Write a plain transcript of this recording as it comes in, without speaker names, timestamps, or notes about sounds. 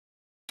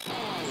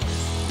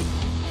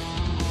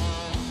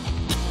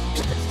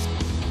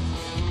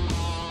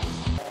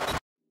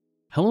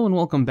Hello and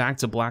welcome back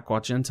to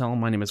Blackwatch Intel.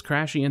 My name is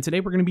Crashy, and today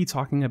we're going to be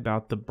talking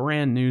about the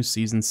brand new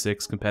Season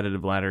 6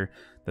 competitive ladder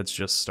that's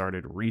just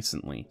started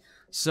recently.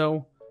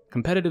 So,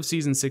 competitive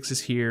Season 6 is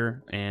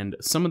here, and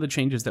some of the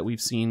changes that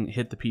we've seen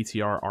hit the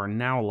PTR are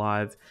now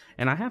live,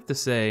 and I have to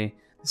say,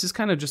 this is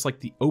kind of just like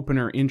the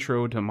opener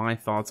intro to my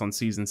thoughts on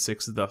Season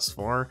 6 thus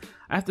far.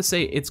 I have to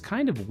say, it's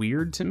kind of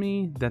weird to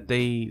me that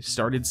they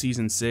started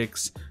Season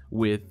 6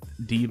 with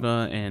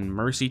D.Va and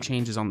Mercy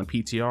changes on the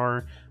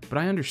PTR, but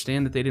I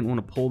understand that they didn't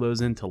want to pull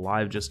those into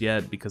live just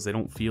yet because they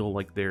don't feel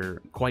like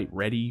they're quite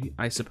ready,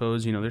 I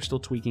suppose. You know, they're still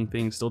tweaking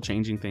things, still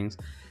changing things,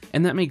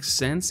 and that makes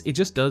sense. It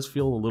just does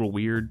feel a little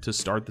weird to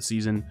start the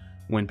season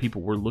when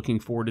people were looking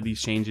forward to these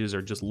changes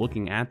or just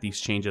looking at these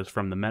changes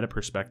from the meta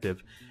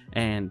perspective,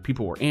 and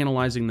people were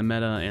analyzing the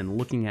meta and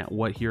looking at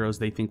what heroes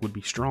they think would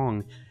be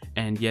strong,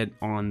 and yet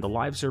on the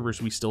live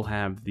servers we still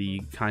have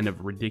the kind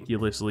of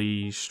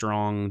ridiculously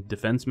strong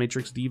defense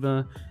matrix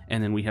D.Va,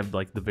 and then we have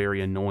like the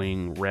very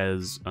annoying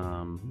res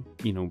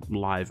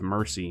live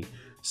Mercy.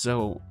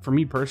 So for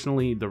me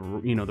personally, the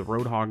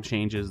Roadhog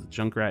changes, the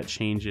Junkrat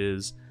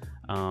changes,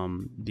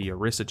 the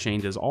Orisa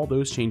changes, all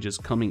those changes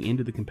coming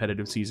into the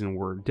competitive season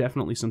were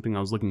definitely something I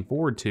was looking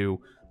forward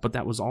to, but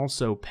that was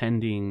also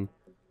pending,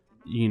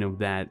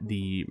 that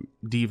the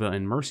D.Va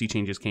and Mercy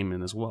changes came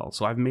in as well.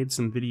 So I've made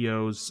some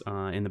videos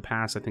in the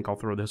past, I think I'll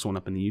throw this one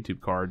up in the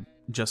YouTube card,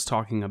 just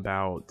talking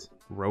about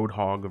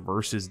Roadhog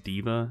versus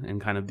D.Va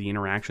and kind of the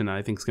interaction that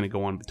I think is going to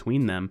go on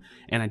between them.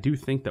 And I do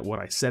think that what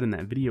I said in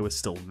that video is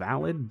still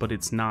valid, but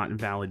it's not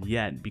valid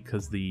yet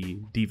because the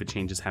D.Va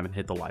changes haven't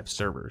hit the live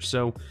server.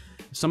 So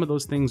some of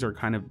those things are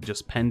kind of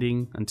just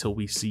pending until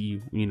we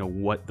see,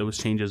 what those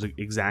changes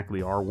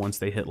exactly are once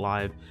they hit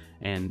live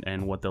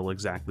and what they'll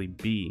exactly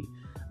be.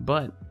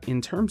 But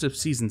in terms of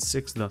Season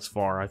 6 thus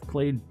far, I've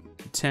played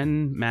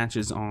 10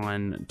 matches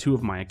on 2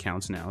 of my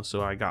accounts now.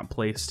 So I got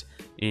placed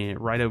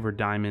right over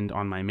Diamond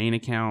on my main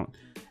account,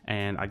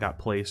 and I got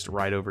placed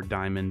right over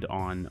Diamond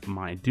on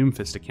my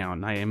Doomfist account.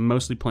 And I am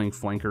mostly playing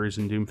flankers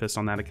and Doomfist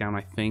on that account,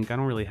 I think. I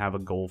don't really have a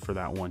goal for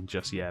that one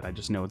just yet. I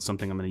just know it's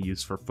something I'm going to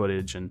use for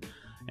footage and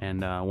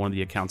one of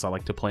the accounts I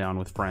like to play on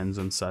with friends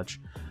and such.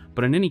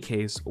 But in any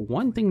case,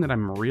 one thing that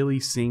I'm really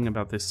seeing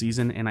about this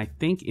season, and I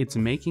think it's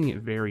making it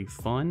very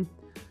fun,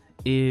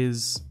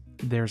 is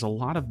there's a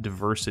lot of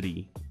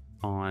diversity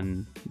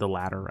on the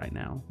ladder right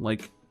now.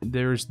 Like,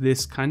 there's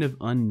this kind of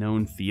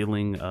unknown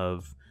feeling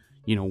of,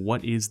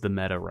 what is the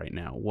meta right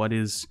now? What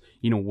is,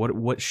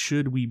 what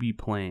should we be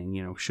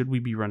playing? Should we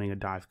be running a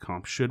dive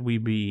comp? Should we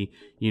be,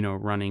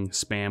 running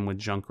spam with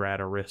Junkrat,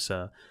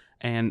 Orisa?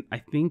 And I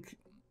think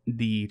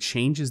the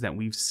changes that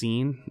we've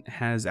seen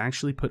has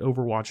actually put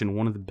Overwatch in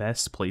one of the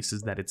best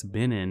places that it's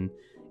been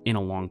in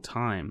a long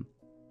time.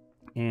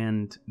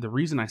 And the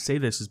reason I say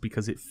this is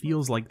because it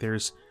feels like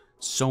there's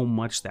so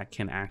much that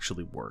can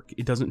actually work.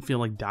 It doesn't feel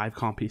like dive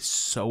comp is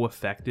so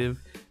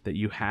effective that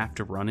you have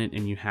to run it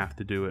and you have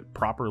to do it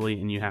properly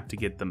and you have to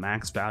get the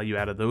max value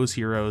out of those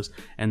heroes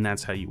and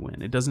that's how you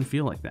win. It doesn't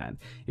feel like that.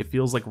 It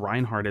feels like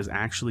Reinhardt is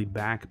actually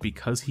back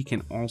because he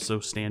can also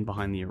stand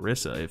behind the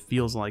Orisa. It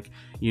feels like,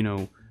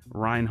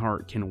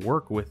 Reinhardt can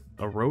work with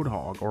a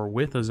Roadhog or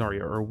with a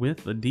Zarya or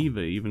with a D.Va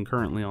even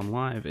currently on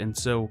live. And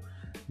so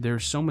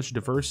there's so much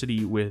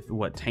diversity with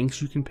what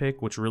tanks you can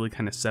pick, which really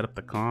kind of set up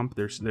the comp.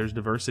 There's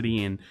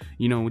diversity in,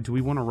 do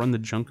we want to run the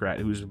Junkrat,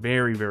 who's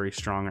very, very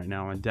strong right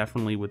now? I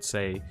definitely would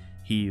say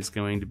he's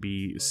going to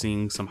be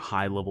seeing some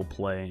high level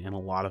play and a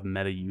lot of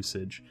meta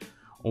usage.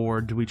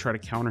 Or do we try to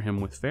counter him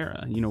with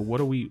Pharah?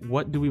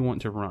 What do we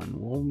want to run?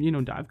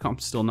 Well, dive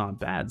comp's still not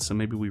bad, so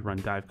maybe we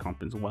run dive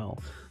comp as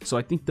well. So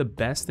I think the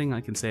best thing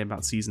I can say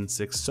about Season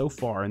 6 so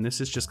far, and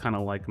this is just kind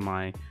of like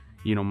my,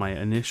 my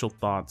initial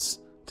thoughts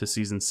to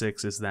Season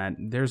 6, is that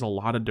there's a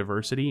lot of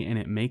diversity and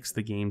it makes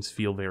the games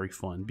feel very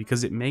fun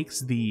because it makes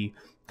the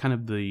kind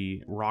of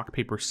the rock,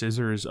 paper,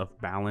 scissors of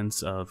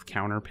balance of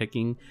counter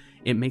picking,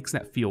 it makes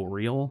that feel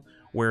real,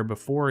 where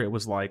before it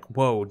was like,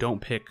 whoa, don't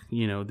pick,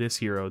 this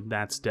hero,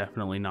 that's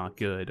definitely not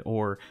good,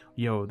 or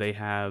they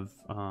have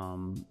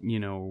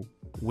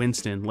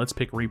Winston, let's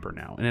pick Reaper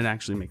now. And it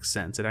actually makes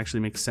sense. It actually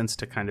makes sense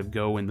to kind of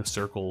go in the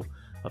circle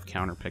of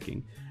counter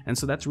picking. And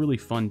so that's really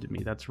fun to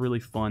me. That's really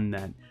fun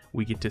that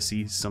we get to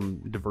see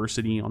some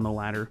diversity on the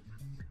ladder.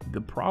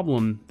 The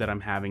problem that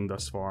I'm having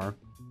thus far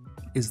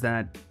is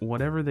that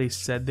whatever they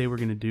said they were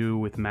going to do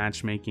with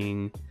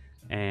matchmaking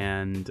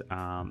and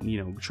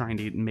trying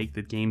to make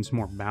the games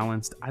more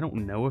balanced, I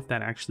don't know if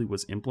that actually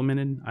was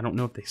implemented. I don't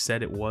know if they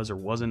said it was or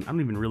wasn't. I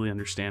don't even really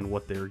understand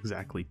what they're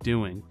exactly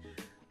doing.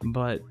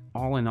 But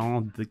all in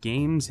all, the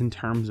games in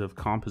terms of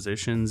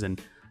compositions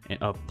and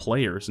of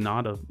players,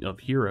 not of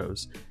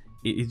heroes,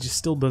 it just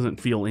still doesn't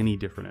feel any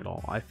different at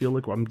all. I feel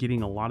like I'm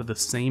getting a lot of the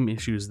same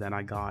issues that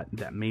I got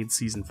that made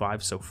Season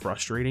 5 so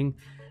frustrating,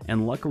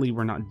 and luckily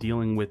we're not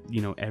dealing with,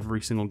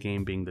 every single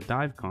game being the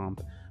dive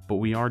comp, but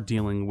we are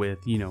dealing with,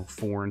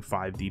 4 and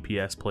 5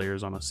 DPS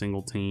players on a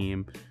single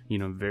team,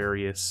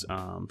 various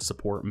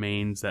support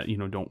mains that,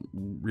 don't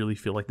really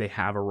feel like they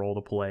have a role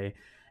to play.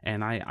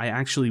 And I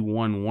actually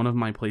won one of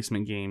my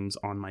placement games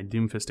on my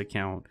Doomfist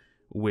account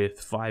with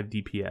 5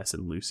 DPS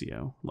and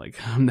Lucio. Like,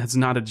 that's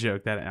not a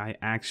joke. That I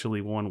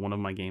actually won one of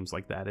my games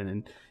like that,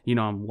 and you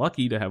know, I'm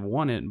lucky to have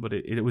won it, but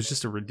it was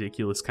just a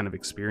ridiculous kind of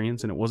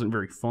experience, and it wasn't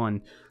very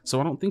fun. So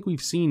I don't think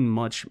we've seen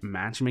much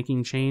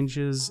matchmaking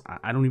changes.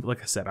 I don't even,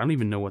 like I said, I don't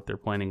even know what they're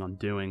planning on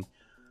doing.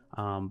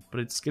 But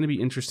it's going to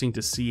be interesting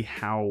to see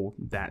how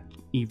that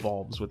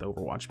evolves with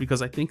Overwatch,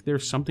 because I think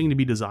there's something to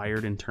be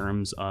desired in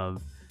terms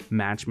of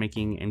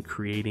matchmaking and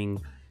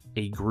creating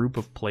a group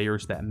of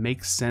players that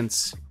makes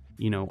sense,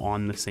 you know,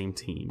 on the same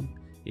team.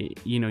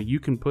 You know, you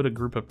can put a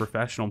group of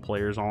professional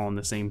players all on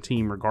the same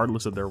team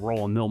regardless of their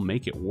role, and they'll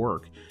make it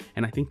work.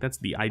 And I think that's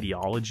the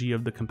ideology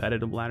of the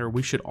competitive ladder.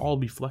 We should all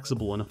be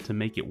flexible enough to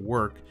make it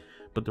work,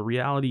 but the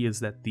reality is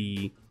that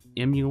the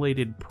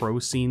emulated pro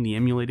scene, the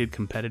emulated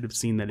competitive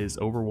scene that is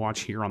Overwatch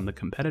here on the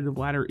competitive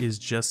ladder is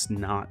just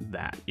not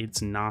that.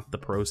 It's not the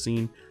pro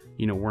scene.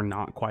 You know, we're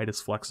not quite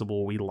as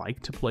flexible. We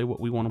like to play what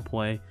we want to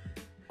play.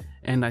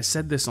 And I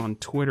said this on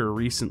Twitter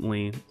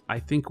recently, I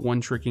think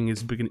one-tricking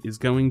is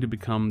going to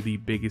become the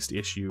biggest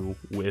issue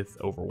with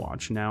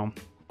Overwatch. Now,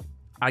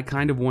 I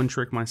kind of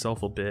one-trick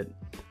myself a bit.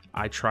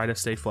 I try to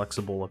stay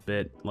flexible a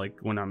bit, like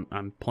when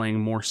I'm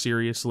playing more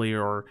seriously,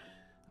 or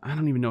I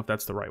don't even know if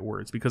that's the right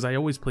words, because I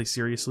always play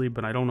seriously,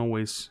 but I don't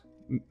always,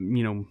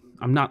 you know,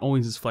 I'm not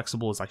always as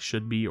flexible as I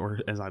should be, or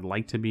as I'd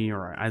like to be,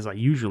 or as I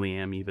usually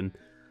am even.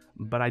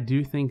 But I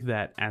do think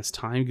that as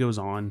time goes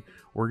on,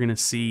 we're going to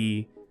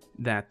see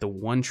that the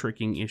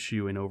one-tricking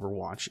issue in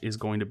Overwatch is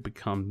going to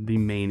become the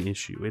main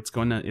issue. It's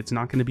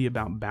not going to be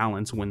about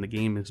balance when the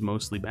game is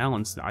mostly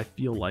balanced. I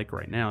feel like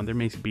right now there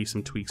may be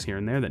some tweaks here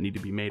and there that need to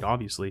be made,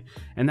 obviously,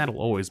 and that'll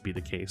always be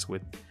the case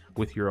with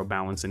hero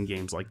balance in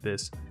games like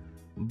this.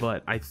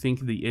 But I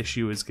think the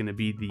issue is going to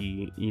be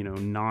the, you know,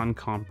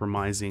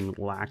 non-compromising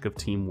lack of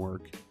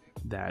teamwork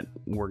that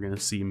we're going to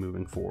see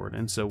moving forward.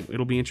 And so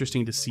it'll be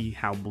interesting to see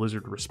how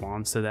Blizzard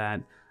responds to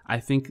that. I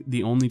think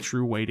the only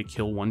true way to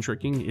kill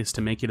one-tricking is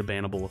to make it a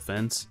bannable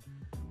offense.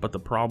 But the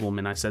problem,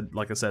 and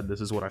like I said, this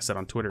is what I said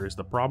on Twitter, is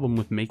the problem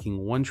with making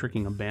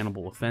one-tricking a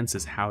bannable offense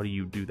is how do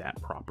you do that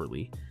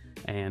properly?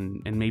 And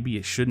maybe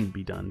it shouldn't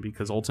be done,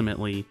 because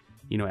ultimately,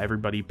 you know,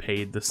 everybody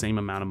paid the same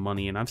amount of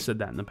money, and I've said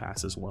that in the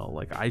past as well.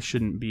 Like, I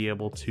shouldn't be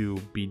able to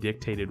be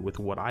dictated with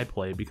what I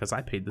play because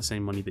I paid the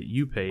same money that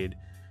you paid,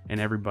 and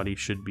everybody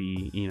should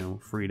be, you know,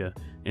 free to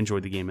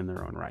enjoy the game in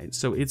their own right.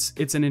 So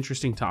it's an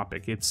interesting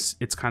topic.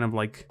 It's kind of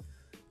like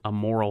a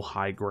moral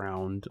high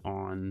ground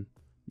on,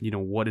 you know,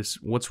 what's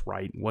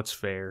right, what's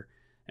fair,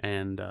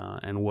 and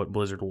what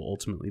Blizzard will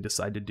ultimately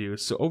decide to do.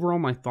 So overall,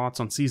 my thoughts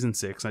on Season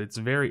 6, it's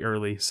very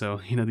early, so,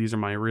 you know, these are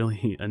my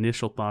really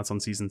initial thoughts on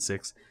Season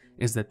 6,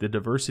 is that the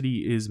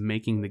diversity is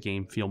making the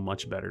game feel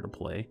much better to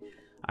play.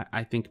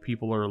 I think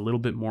people are a little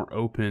bit more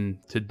open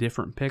to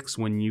different picks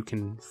when you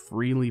can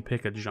freely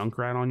pick a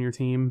Junkrat on your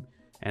team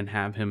and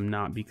have him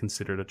not be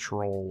considered a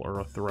troll or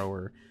a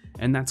thrower.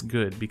 And that's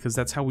good, because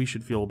that's how we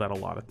should feel about a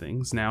lot of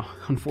things. Now,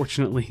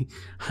 unfortunately,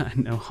 I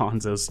know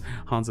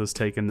Hanzo's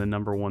taken the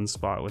 #1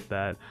 spot with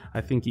that.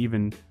 I think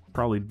even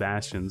probably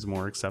Bastion's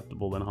more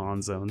acceptable than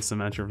Hanzo, and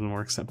Symmetra's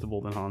more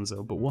acceptable than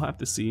Hanzo, but we'll have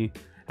to see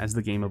as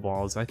the game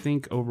evolves. I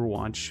think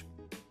Overwatch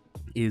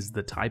is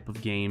the type of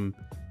game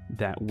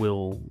that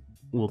will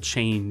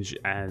change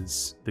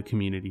as the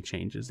community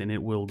changes, and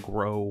it will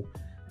grow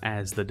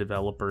as the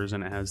developers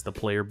and as the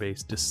player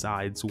base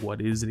decides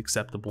what is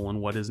acceptable and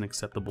what isn't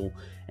acceptable,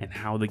 and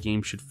how the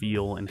game should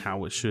feel and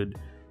how it should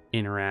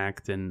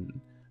interact.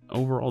 And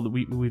overall,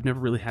 we've never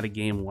really had a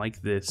game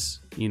like this,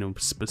 you know,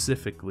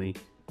 specifically,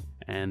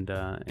 and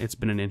it's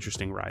been an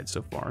interesting ride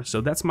so far. So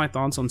that's my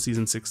thoughts on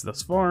Season 6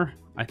 thus far.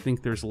 I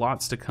think there's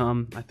lots to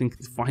come. I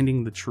think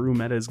finding the true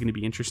meta is going to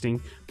be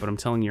interesting, but I'm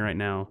telling you right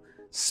now,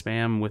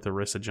 spam with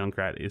Orisa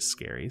Junkrat is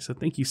scary. So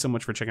thank you so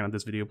much for checking out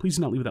this video. Please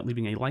do not leave without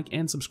leaving a like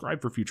and subscribe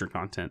for future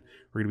content.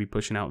 We're going to be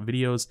pushing out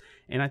videos,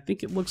 and I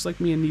think it looks like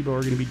me and Nebo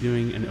are going to be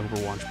doing an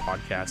Overwatch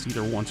podcast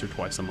either once or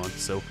twice a month,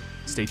 so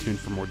stay tuned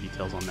for more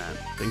details on that.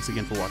 Thanks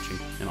again for watching,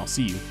 and I'll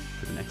see you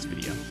for the next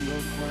video.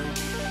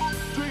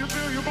 Do you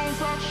feel your bones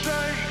start to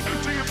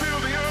shake? Do you feel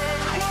the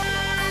earthquake?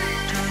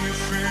 Do you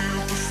feel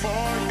the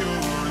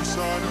fire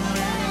inside of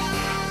me?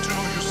 Do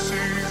you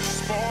see the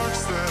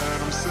sparks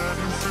that I'm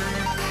setting free?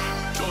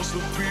 Does the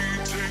beat